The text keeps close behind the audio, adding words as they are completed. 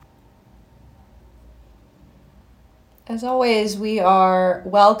As always, we are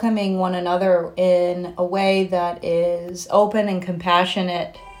welcoming one another in a way that is open and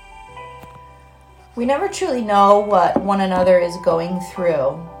compassionate. We never truly know what one another is going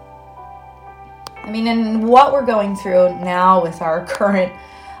through. And what we're going through now with our current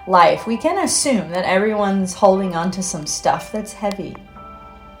life, we can assume that everyone's holding on to some stuff that's heavy.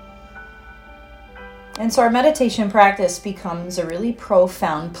 And so our meditation practice becomes a really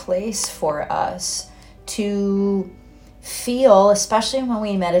profound place for us to feel, especially when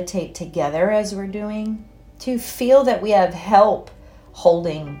we meditate together as we're doing, to feel that we have help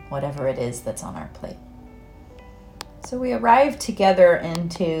holding whatever it is that's on our plate. So we arrive together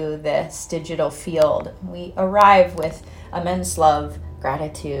into this digital field. We arrive with immense love,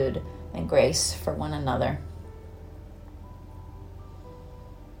 gratitude, and grace for one another.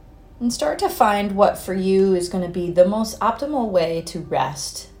 And start to find what for you is going to be the most optimal way to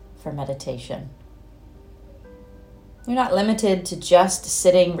rest for meditation. You're not limited to just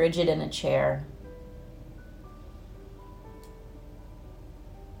sitting rigid in a chair.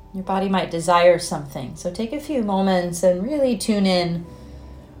 Your body might desire something. So take a few moments and really tune in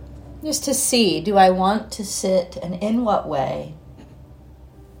just to see, do I want to sit and in what way?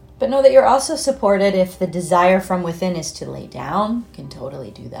 But know that you're also supported if the desire from within is to lay down. You can totally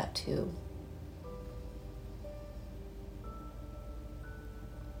do that too.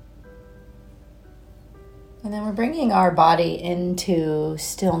 And then we're bringing our body into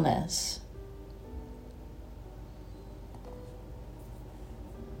stillness.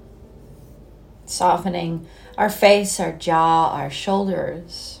 Softening our face, our jaw, our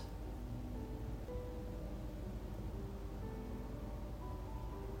shoulders.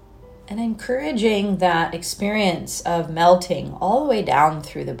 And encouraging that experience of melting all the way down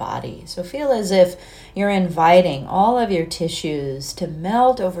through the body. So feel as if you're inviting all of your tissues to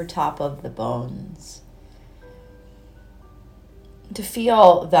melt over top of the bones. To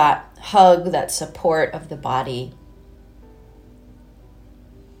feel that hug, that support of the body.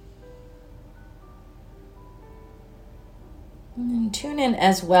 And tune in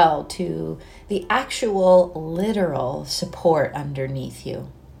as well to the actual literal support underneath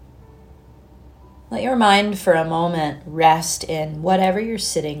you. Let your mind for a moment rest in whatever you're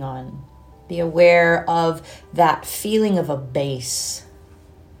sitting on. Be aware of that feeling of a base,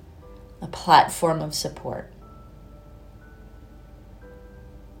 a platform of support.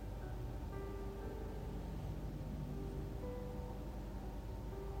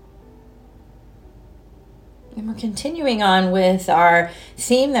 And we're continuing on with our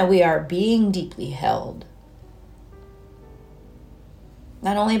theme that we are being deeply held.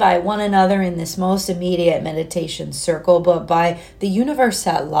 Not only by one another in this most immediate meditation circle, but by the universe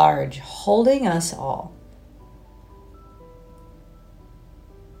at large, holding us all.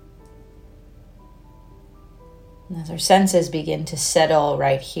 And as our senses begin to settle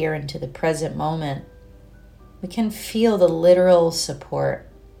right here into the present moment, we can feel the literal support.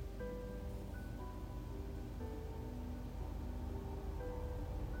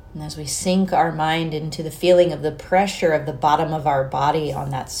 And as we sink our mind into the feeling of the pressure of the bottom of our body on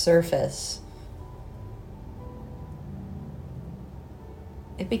that surface,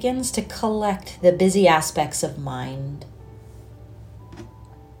 it begins to collect the busy aspects of mind.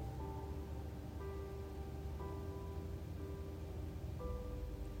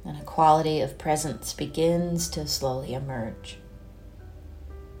 And a quality of presence begins to slowly emerge.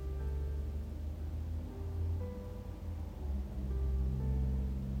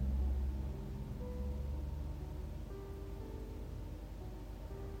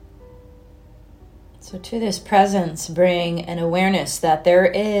 So to this presence, bring an awareness that there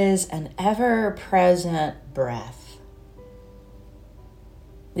is an ever-present breath.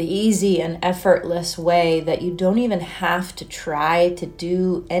 The easy and effortless way that you don't even have to try to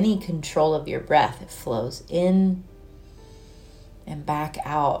do any control of your breath. It flows in and back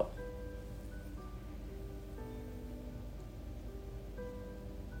out.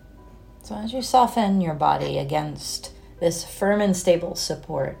 So as you soften your body against this firm and stable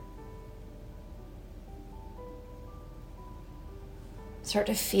support, start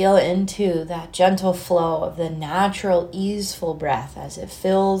to feel into that gentle flow of the natural, easeful breath as it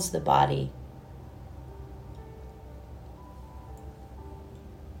fills the body.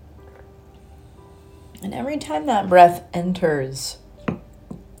 And every time that breath enters,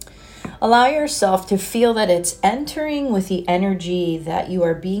 allow yourself to feel that it's entering with the energy that you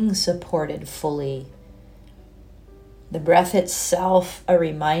are being supported fully. The breath itself, a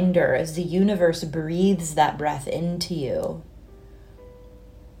reminder as the universe breathes that breath into you.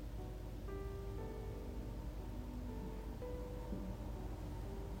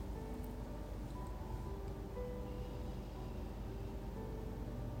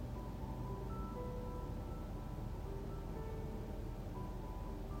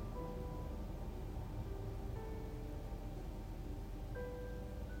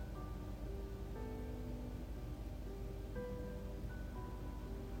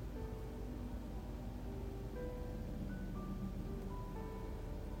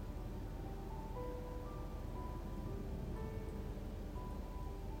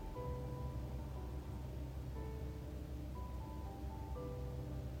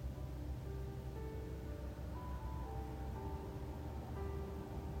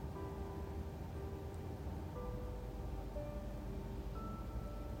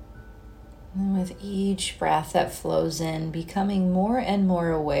 And with each breath that flows in, becoming more and more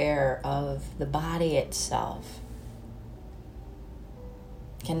aware of the body itself.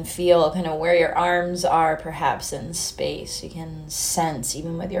 You can feel kind of where your arms are perhaps in space. You can sense,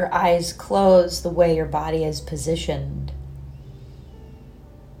 even with your eyes closed, the way your body is positioned.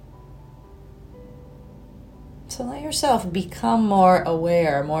 So let yourself become more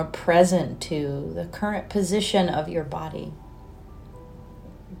aware, more present to the current position of your body.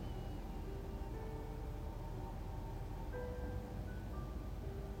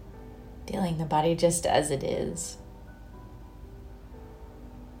 Feeling the body just as it is.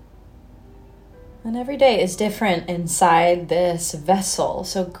 And every day is different inside this vessel,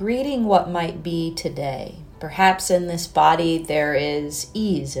 so greeting what might be today. Perhaps in this body there is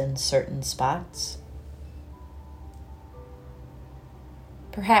ease in certain spots.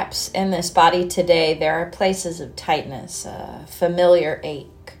 Perhaps in this body today there are places of tightness, a familiar ache.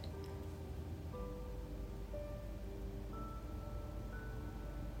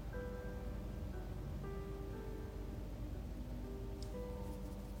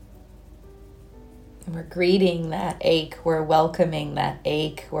 And we're greeting that ache, we're welcoming that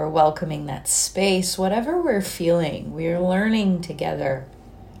ache, we're welcoming that space. Whatever we're feeling, we're learning together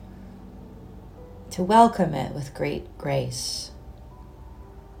to welcome it with great grace.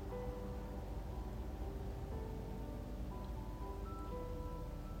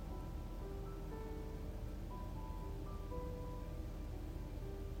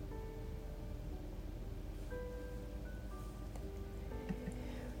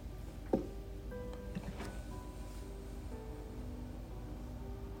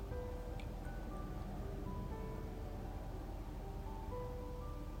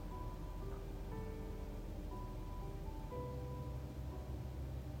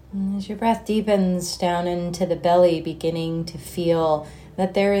 And as your breath deepens down into the belly, beginning to feel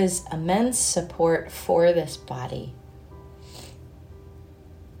that there is immense support for this body.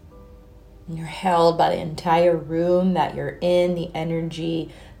 And you're held by the entire room that you're in, the energy,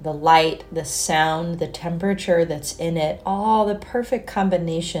 the light, the sound, the temperature that's in it, all the perfect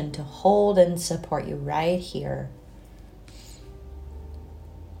combination to hold and support you right here.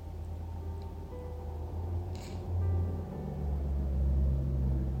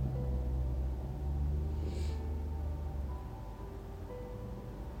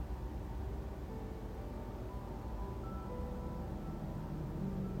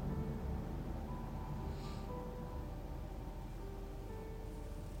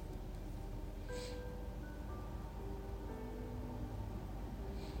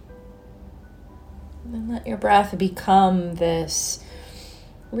 And let your breath become this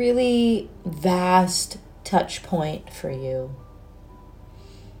really vast touch point for you.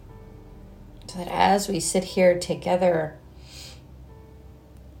 So that as we sit here together,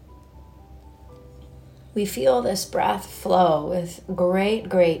 we feel this breath flow with great,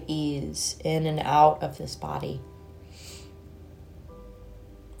 great ease in and out of this body.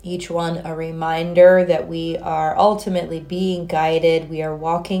 Each one a reminder that we are ultimately being guided, we are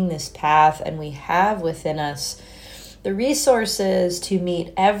walking this path, and we have within us the resources to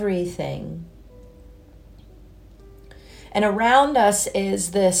meet everything. And around us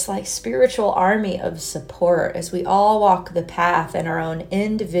is this like spiritual army of support as we all walk the path in our own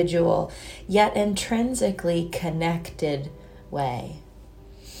individual, yet intrinsically connected way.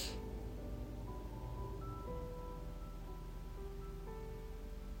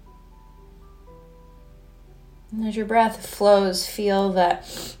 And as your breath flows, feel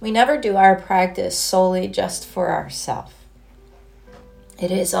that we never do our practice solely just for ourselves.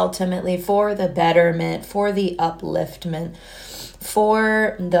 It is ultimately for the betterment, for the upliftment,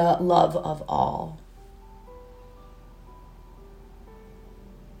 for the love of all.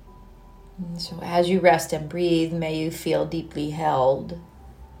 And so as you rest and breathe, may you feel deeply held.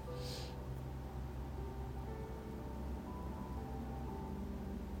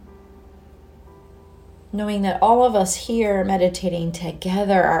 Knowing that all of us here meditating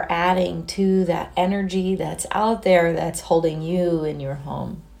together are adding to that energy that's out there that's holding you in your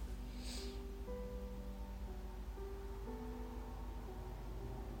home.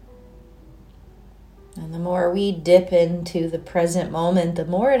 And the more we dip into the present moment, the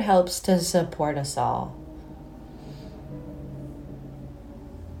more it helps to support us all.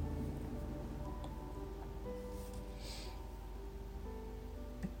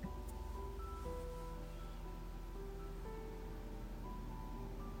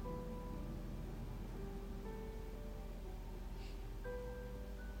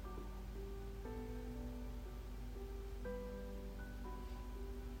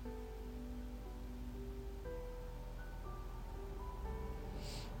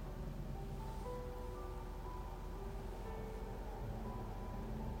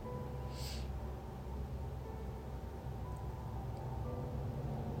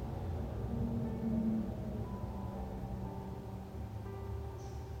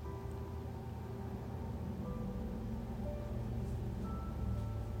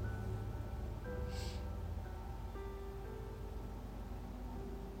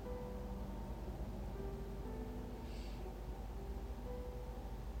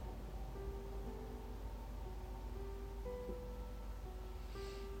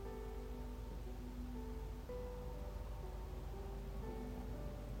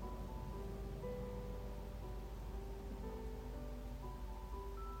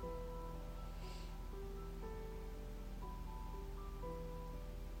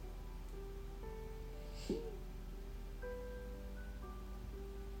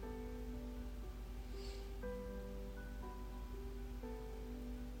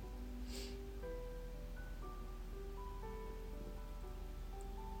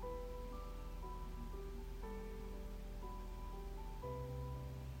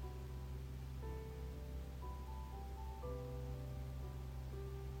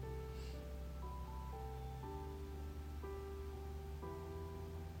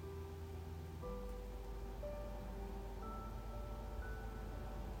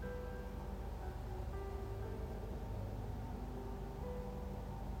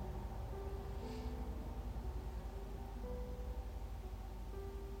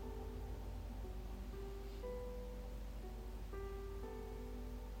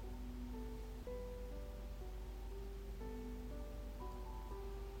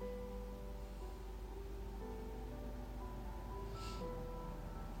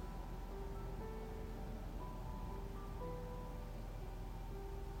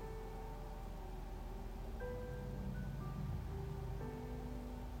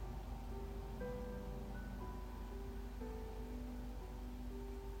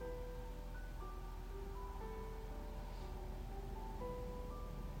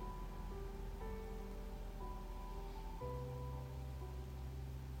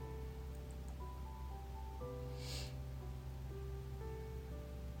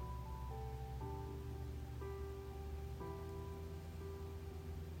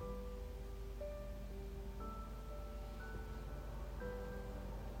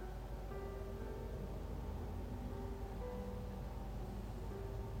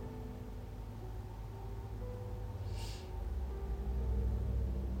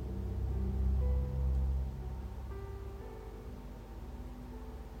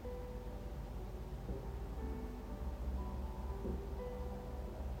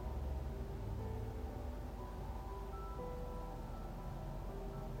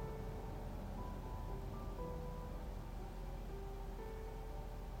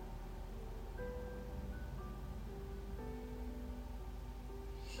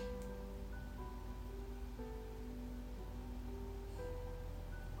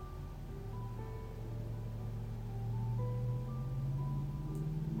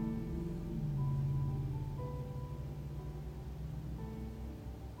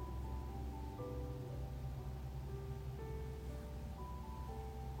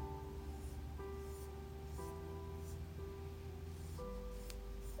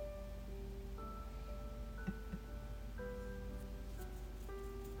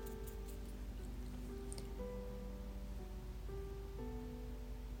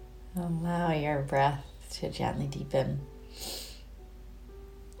 Allow your breath to gently deepen.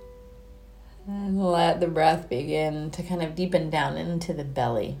 And let the breath begin to kind of deepen down into the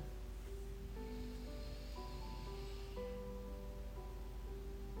belly.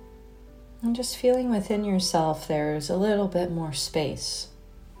 And just feeling within yourself there's a little bit more space.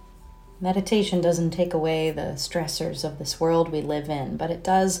 Meditation doesn't take away the stressors of this world we live in, but it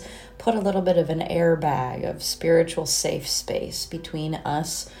does put a little bit of an airbag of spiritual safe space between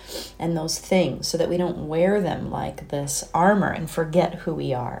us and those things so that we don't wear them like this armor and forget who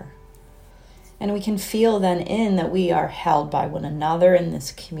we are. And we can feel then that we are held by one another in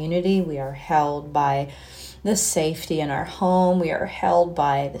this community. We are held by the safety in our home. We are held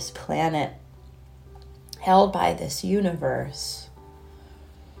by this planet, held by this universe.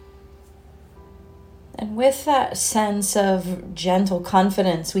 And with that sense of gentle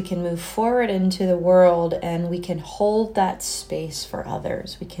confidence, we can move forward into the world and we can hold that space for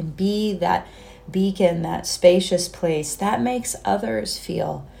others. We can be that beacon, that spacious place that makes others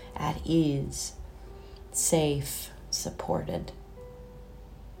feel at ease, safe, supported.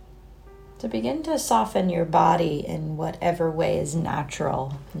 To begin to soften your body in whatever way is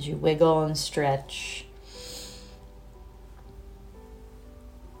natural as you wiggle and stretch.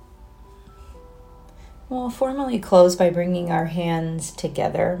 We'll formally close by bringing our hands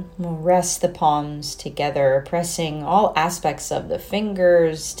together. We'll rest the palms together, pressing all aspects of the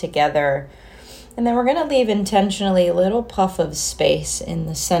fingers together. And then we're going to leave intentionally a little puff of space in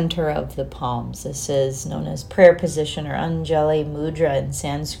the center of the palms. This is known as prayer position or Anjali Mudra in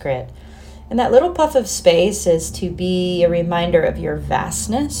Sanskrit. And that little puff of space is to be a reminder of your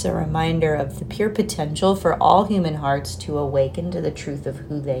vastness, a reminder of the pure potential for all human hearts to awaken to the truth of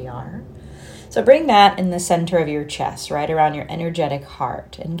who they are. So bring that in the center of your chest, right around your energetic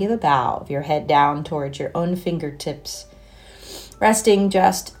heart, and give a bow of your head down towards your own fingertips, resting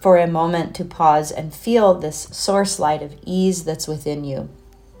just for a moment to pause and feel this source light of ease that's within you.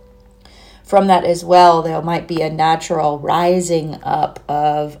 From that as well, there might be a natural rising up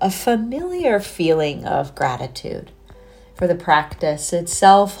of a familiar feeling of gratitude for the practice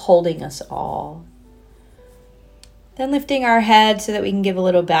itself holding us all. Then lifting our head so that we can give a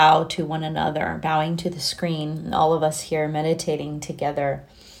little bow to one another, bowing to the screen, and all of us here meditating together.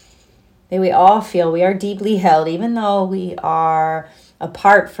 May we all feel we are deeply held, even though we are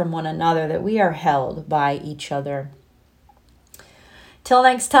apart from one another, that we are held by each other. Till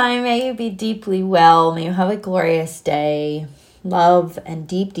next time, may you be deeply well. May you have a glorious day. Love and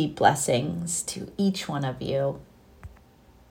deep, deep blessings to each one of you.